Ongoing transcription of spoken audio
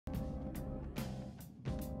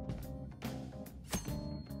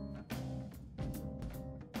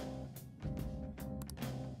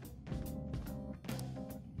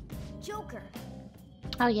Joker.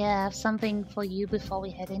 Oh yeah, I have something for you before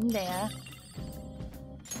we head in there.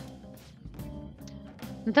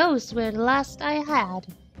 Those were the last I had.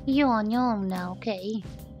 You're on your own now, okay?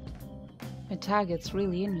 The target's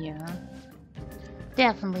really in here.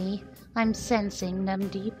 Definitely. I'm sensing them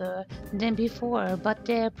deeper than before, but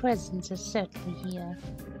their presence is certainly here.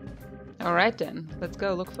 Alright then, let's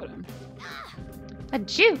go look for them.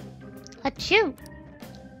 Achoo! Achoo!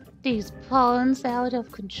 These pollens out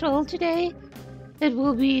of control today? It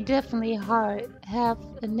will be definitely have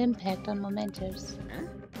an impact on Momentous.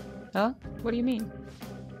 Huh? What do you mean?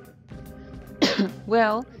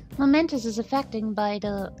 Well, Momentous is affected by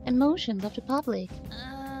the emotions of the public.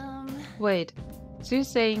 Wait, so you're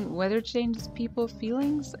saying weather changes people's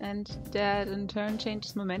feelings and that in turn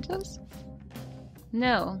changes Momentous?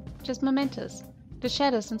 No, just Momentous. The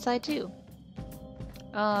shadows inside too.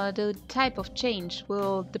 The type of change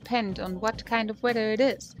will depend on what kind of weather it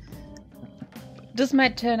is. This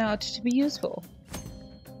might turn out to be useful.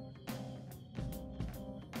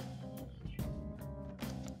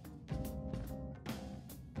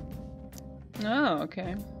 Oh,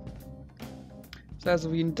 okay. Das ist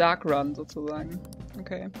also wie ein Dark Run sozusagen.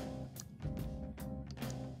 Okay.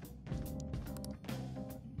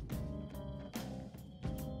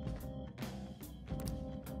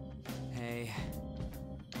 Hey.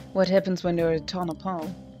 What happens when they're torn apart?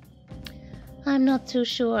 I'm not too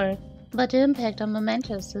sure, but the impact on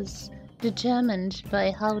Momentous is determined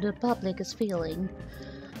by how the public is feeling.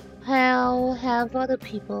 How have other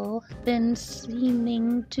people been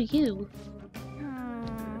seeming to you?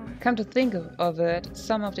 Come to think of it,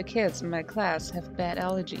 some of the kids in my class have bad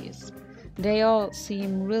allergies. They all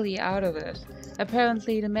seem really out of it.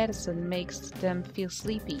 Apparently the medicine makes them feel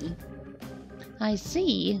sleepy. I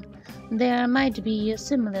see. There might be a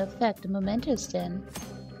similar effect on Momentous then.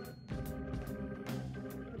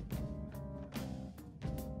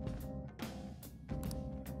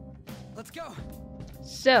 Let's go.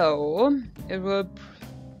 So, it will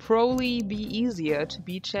probably be easier to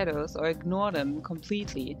beat shadows or ignore them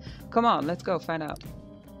completely. Come on, let's go find out.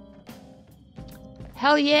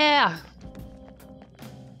 Hell yeah!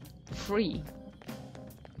 Free.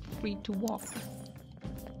 Free to walk.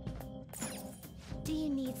 Do you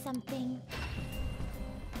need something?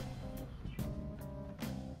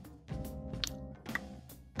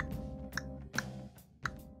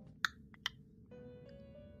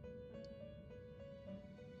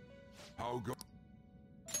 How go?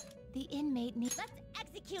 The inmate needs. Let's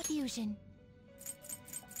execute fusion.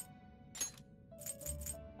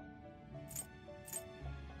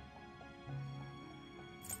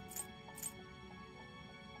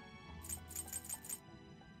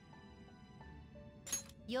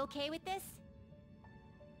 You okay with this?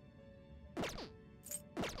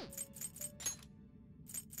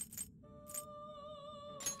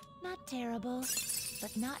 Not terrible,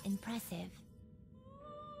 but not impressive.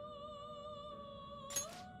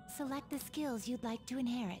 Select the skills you'd like to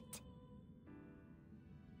inherit.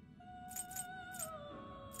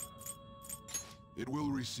 It will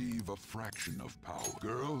receive a fraction of power.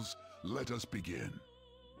 Girls, let us begin.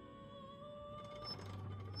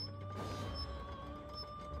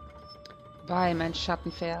 Bye, mein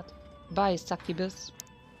Schattenpferd. Bye, Succubus.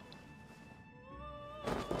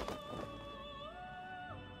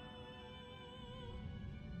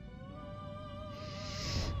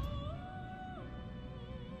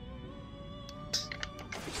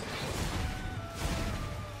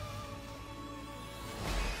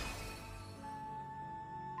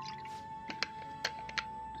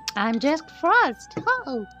 I'm just Frost.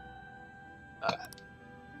 Oh.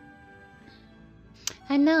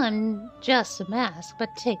 I know I'm just a mask, but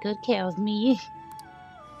take good care of me.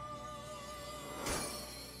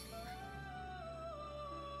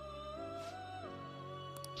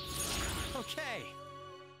 Okay.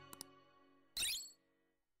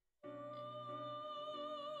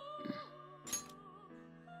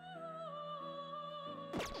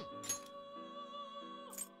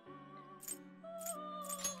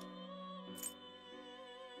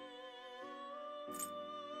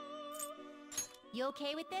 You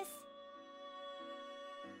okay with this?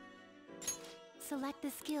 Select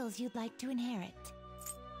the skills you'd like to inherit.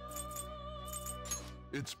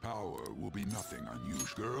 Its power will be nothing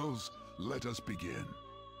unusual. Girls, let us begin.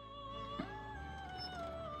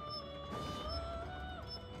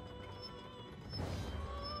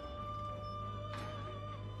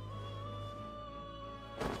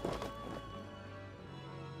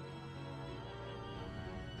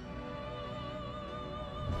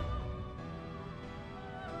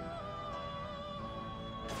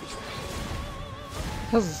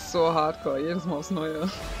 Das ist so hardcore, jedes Mal aufs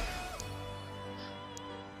Neue.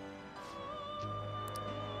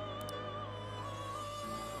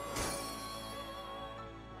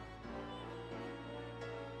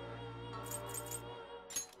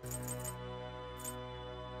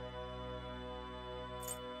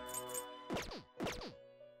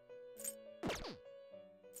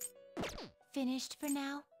 Finished for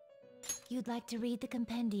now? You'd like to read the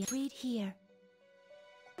compendium? Read here.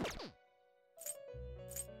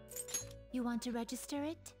 You want to register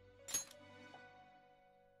it?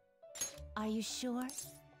 Are you sure?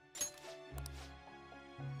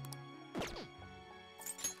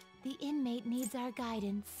 The inmate needs our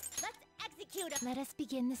guidance. Let's execute him! Let us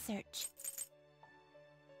begin the search.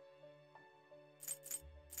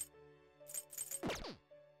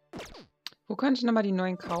 Wo kann ich nochmal die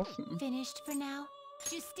neuen kaufen? Finished for now?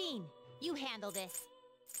 Justine, you handle this.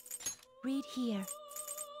 Read here.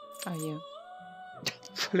 Ah, hier.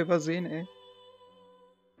 Voll übersehen, ey.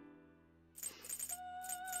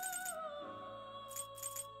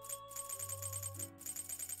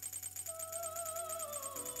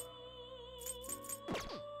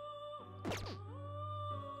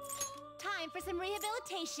 Time for some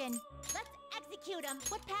rehabilitation. Let's execute him.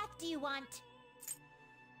 What path do you want?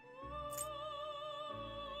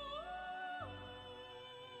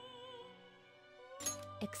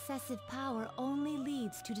 Excessive power only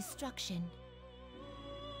leads to destruction.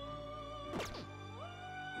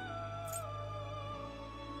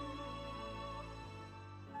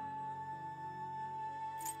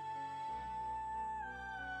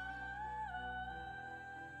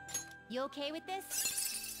 You okay with this?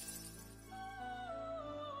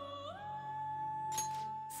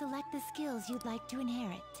 Select the skills you'd like to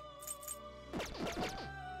inherit.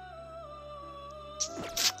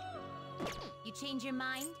 You change your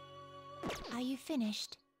mind? Are you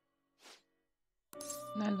finished?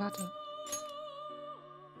 Nein, warte.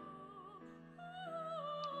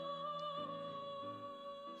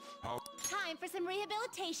 Time for some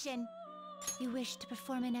rehabilitation. You wish to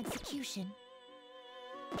perform an execution.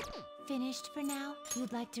 Finished for now?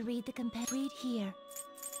 You'd like to read the read here.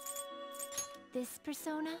 This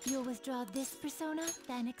persona, you'll withdraw this persona,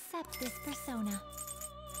 then accept this persona.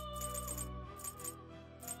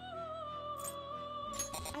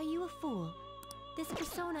 Are you a fool? This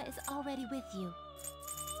persona is already with you.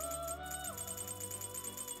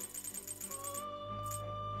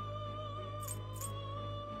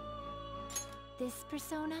 This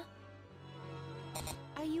persona?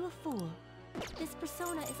 Are you a fool? This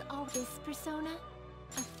persona is all this persona?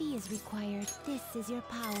 A fee is required. This is your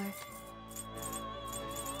power.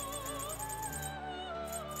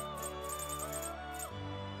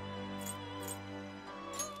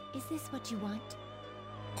 Is this what you want?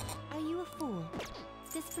 Are you a fool?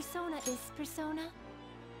 This persona is persona?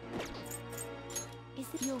 Is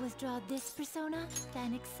it you'll withdraw this persona?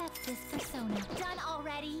 Then accept this persona. Done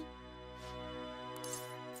already?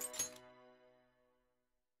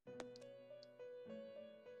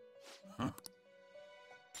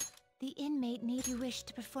 The inmate needs you wish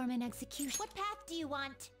to perform an execution. What path do you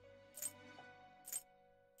want?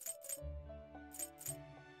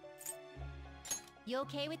 You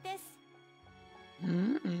okay with this?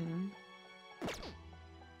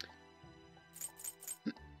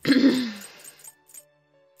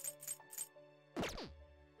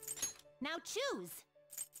 Now choose!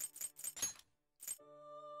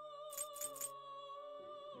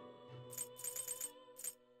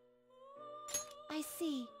 I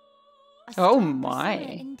see. A Oh strong my.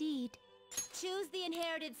 persona indeed. Choose the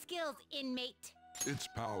inherited skills, inmate. Its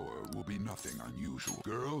power will be nothing unusual.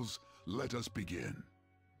 Girls, let us begin.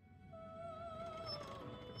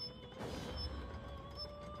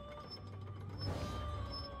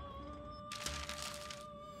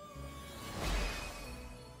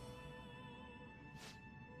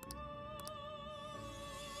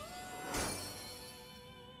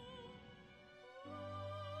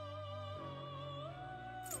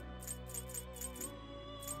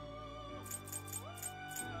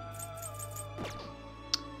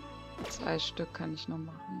 Zwei Stück kann ich noch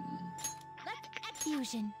machen. Let's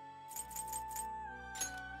fusion.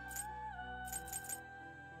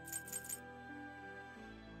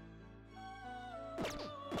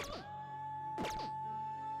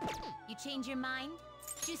 You change your mind?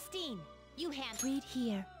 Justine, you hand read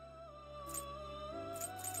here.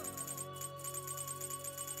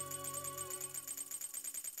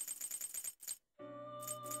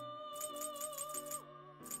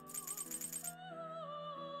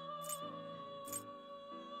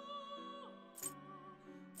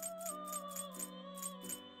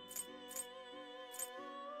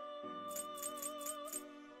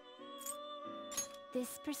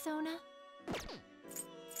 This persona?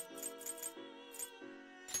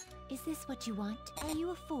 Is this what you want? Are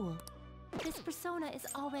you a fool? This persona is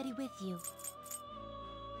already with you.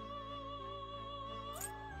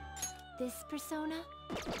 This persona?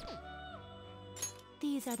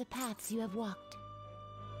 These are the paths you have walked.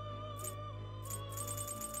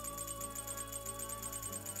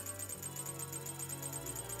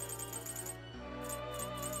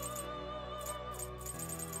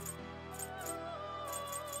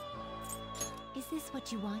 this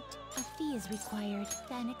what you want? A fee is required.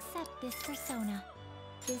 Then accept this persona.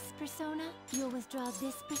 This persona? You'll withdraw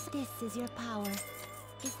this persona. This is your power.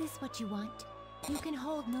 Is this what you want? You can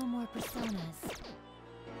hold no more personas.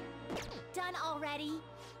 Done already?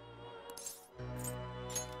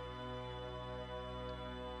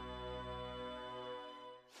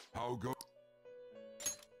 How go?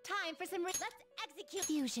 Time for some let's execute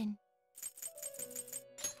fusion.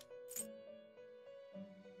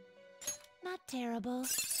 Not terrible,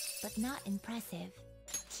 but not impressive.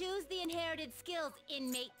 Choose the inherited skills,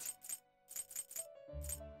 inmate.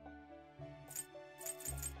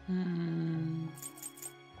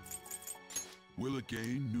 Will it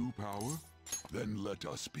gain new power? Then let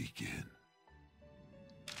us begin.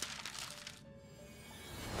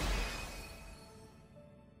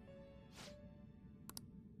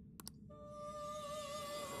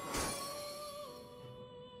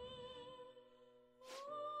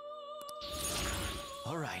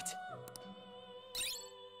 All right.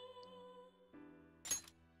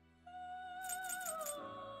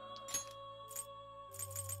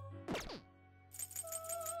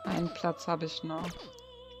 Einen Platz habe ich noch.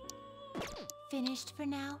 Finished for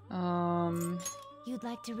now? You'd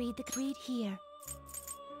like to read here.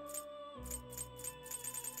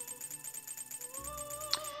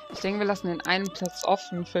 Ich denke, wir lassen den einen Platz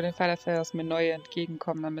offen für den Fall der Fälle, dass mir neue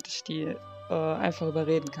entgegenkommen, damit ich die einfach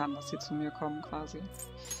überreden kann, dass sie zu mir kommen, quasi.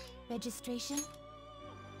 Registration?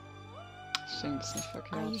 Ich denke, das ist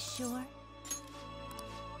nicht Are you verkehrt. sure?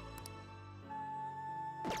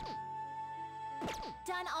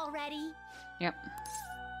 Done already? Ja.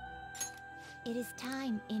 It is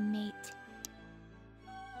time, inmate.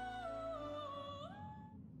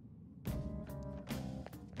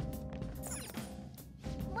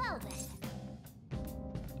 Well then.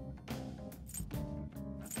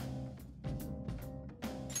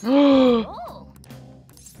 Oh!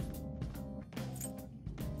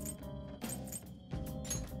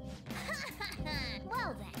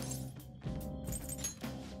 Well then.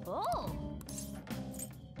 Oh!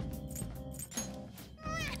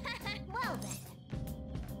 Well then.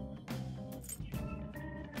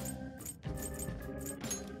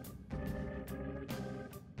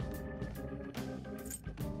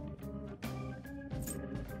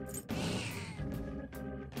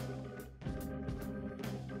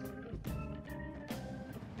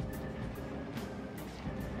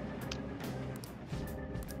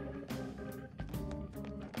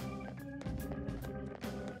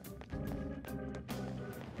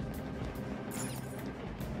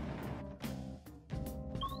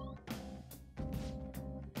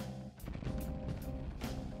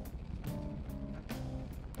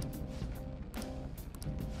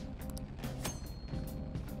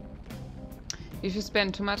 If you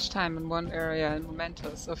spend too much time in one area and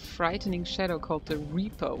momentous, a frightening shadow called the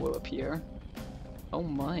Reaper will appear. Oh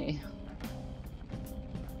my.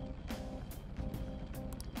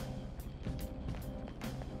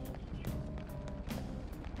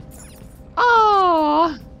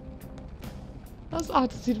 Oh! Das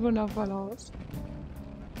sieht wundervoll aus.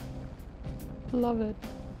 Love it.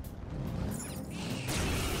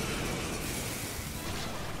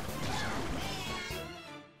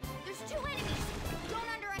 There's two enemies. Don't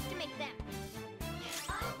underestimate them.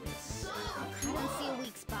 I don't see a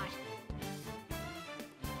weak spot.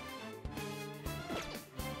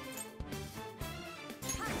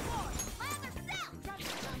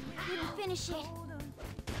 Couldn't finish it.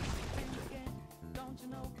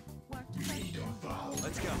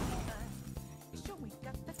 Let's go.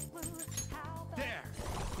 There.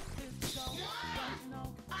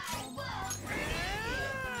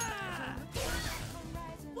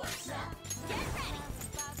 Get ready.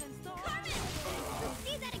 Carmen!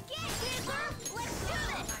 See that again, River? Let's do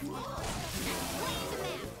this! Play the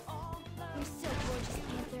map. You're so gorgeous,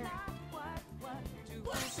 Panther.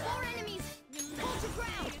 Four enemies! Hold your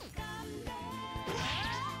ground!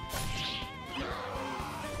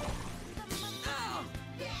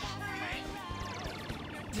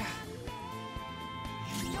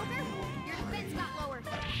 Joker, your defense got lower.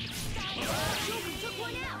 Joker took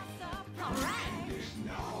one out. All right.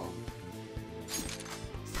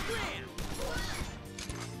 Scram!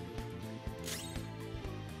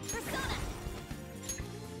 Persona.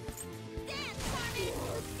 Dance, Carmen.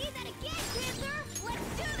 Let's see that again, Panther. Let's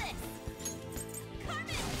do this.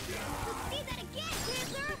 Carmen. Let's see that again,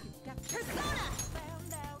 Panther. Persona.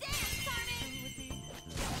 Dance, Carmen.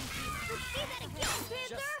 Let's see that again, Panther.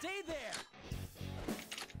 Just stay there.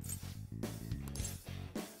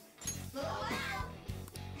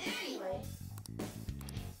 Anyway.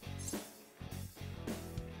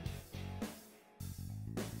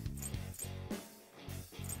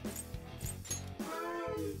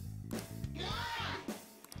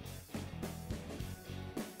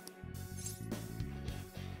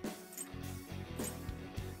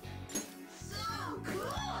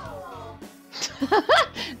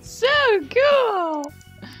 So cool!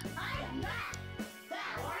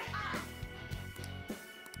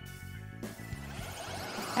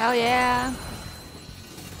 Hell yeah!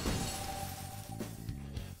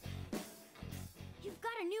 You've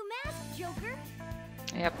got a new mask, Joker.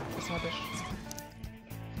 Yep, das hab ich.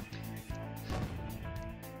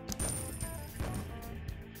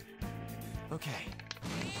 Okay.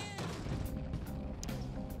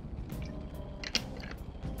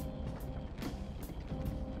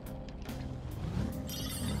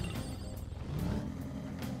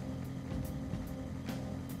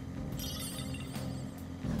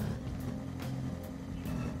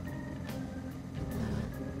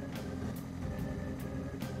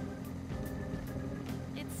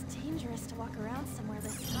 It's dangerous to walk around somewhere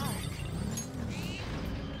this dark.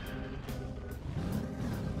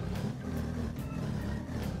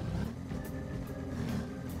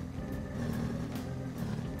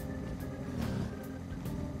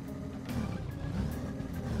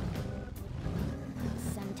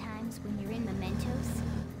 Sometimes when you're in Mementos,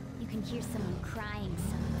 you can hear someone crying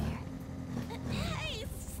somewhere. Hey,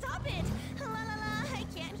 stop it! La la la, I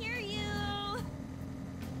can't hear you!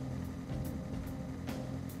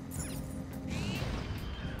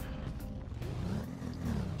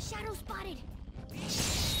 Shadow spotted!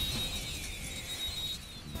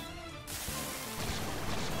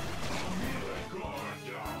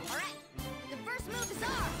 Alright, the first move is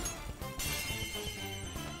ours!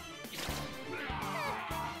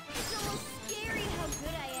 It's almost scary how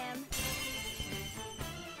good I am.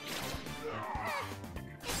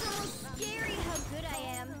 It's almost scary how good I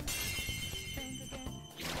am.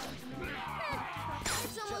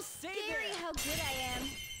 It's almost stay scary there. how good I am.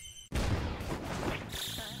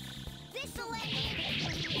 This'll end the end.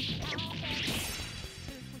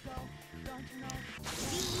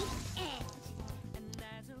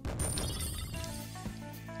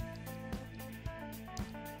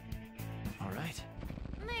 All right.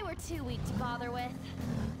 They were too weak to bother with.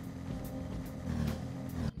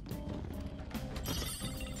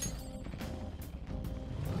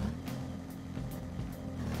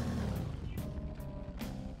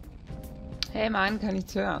 Hey Mann, kann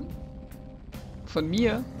nichts hören. Von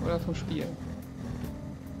mir oder vom Spiel?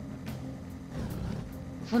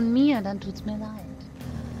 Von mir, dann tut's mir leid.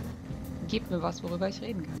 Gebt mir was, worüber ich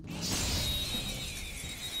reden kann.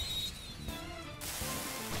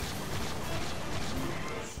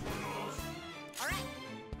 Alright,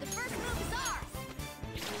 the first move is ours.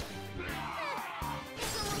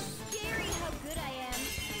 It's almost scary how good I am.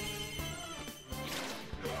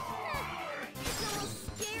 It's almost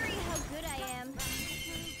scary how good I am.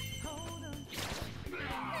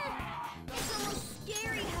 It's almost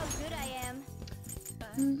scary how good I am.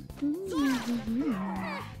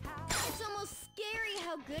 It's almost scary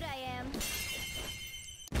how good I am.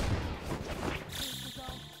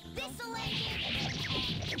 This'll end the end.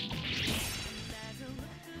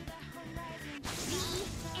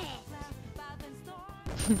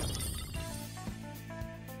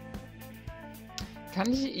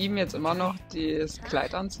 Kann ich ihm jetzt immer noch das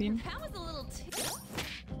Kleid anziehen? That was a little too...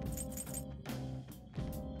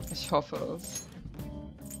 Ich hoffe es.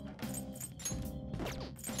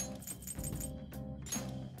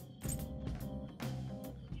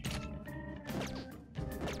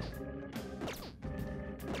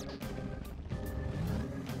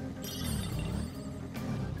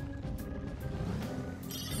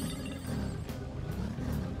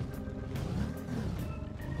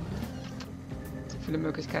 Viele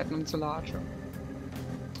Möglichkeiten, um zu latschen.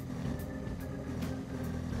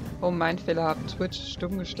 Oh, mein Fehler, hab Twitch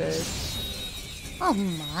stumm gestellt. Oh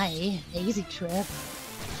my, easy trip.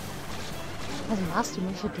 Was machst du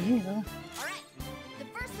nur für Dinge? Alright, the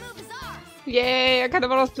first move is ours. Yay, er kann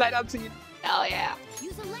immer noch das Kleid anziehen. Hell yeah.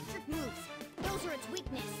 Use electric moves. Those are its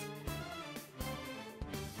weakness.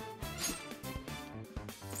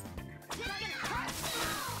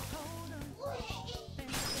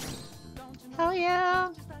 Hell yeah.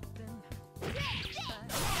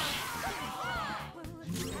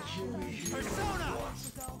 Persona!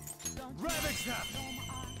 Ravage them!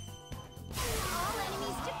 All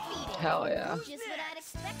enemies defeated. Hell yeah. Just what I'd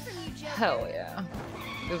expect from you, Joker. Hell yeah.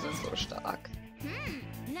 Wir sind so stark.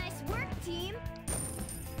 Nice work, team.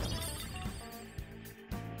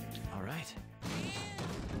 All right.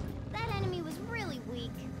 That enemy was really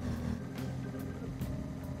weak.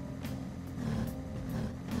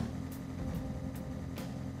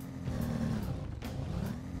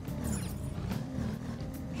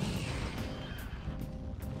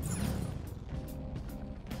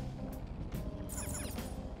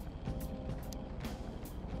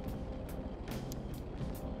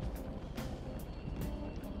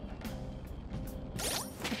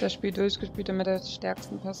 das Spiel durchgespielt mit der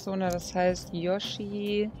stärksten Persona, das heißt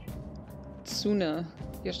Yoshitsune.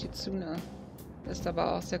 Yoshitsune. Ist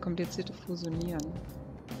aber auch sehr kompliziert zu fusionieren.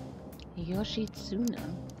 Yoshitsune.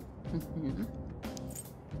 Mhm.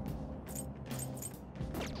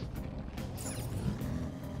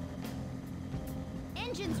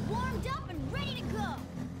 Engines warmed up and ready to go.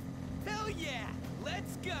 Hell yeah!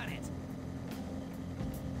 Let's gun it!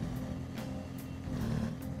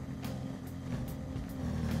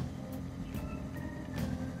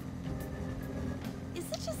 Is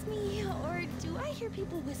it just me, or do I hear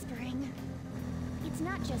people whispering? It's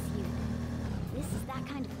not just you. This is that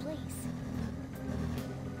kind of place.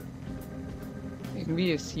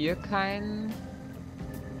 Irgendwie ist hier kein...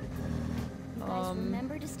 You guys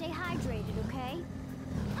remember to stay hydrated, okay?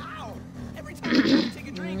 Ow! Every time I take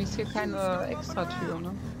a drink, Irgendwie ist hier keine Extra-Tür,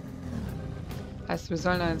 ne? Heißt, wir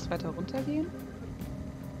sollen da jetzt weiter runtergehen?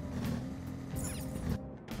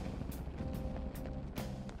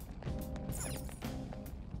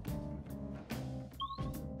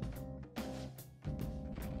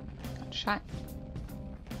 Anscheinend.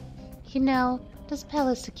 You know, this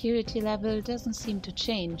palace security level doesn't seem to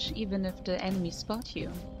change, even if the enemies spot you.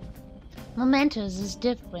 Mementos is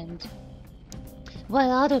different.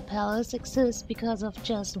 While other palaces exist because of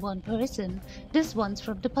just one person, this one's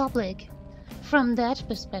from the public. From that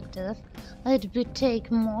perspective, it would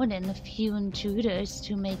take more than a few intruders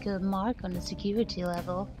to make a mark on the security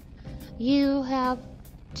level. You have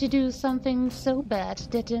to do something so bad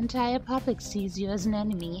that the entire public sees you as an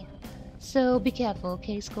enemy. So be careful,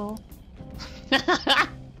 K-Skull.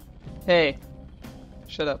 Hey!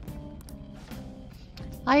 Shut up.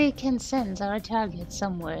 I can sense our target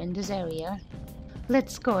somewhere in this area.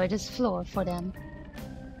 Let's score this floor for them.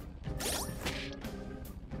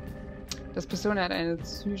 Das Persona hat eine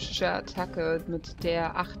psychische Attacke, mit der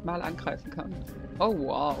er 8-mal angreifen kann. Oh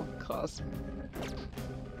wow, krass.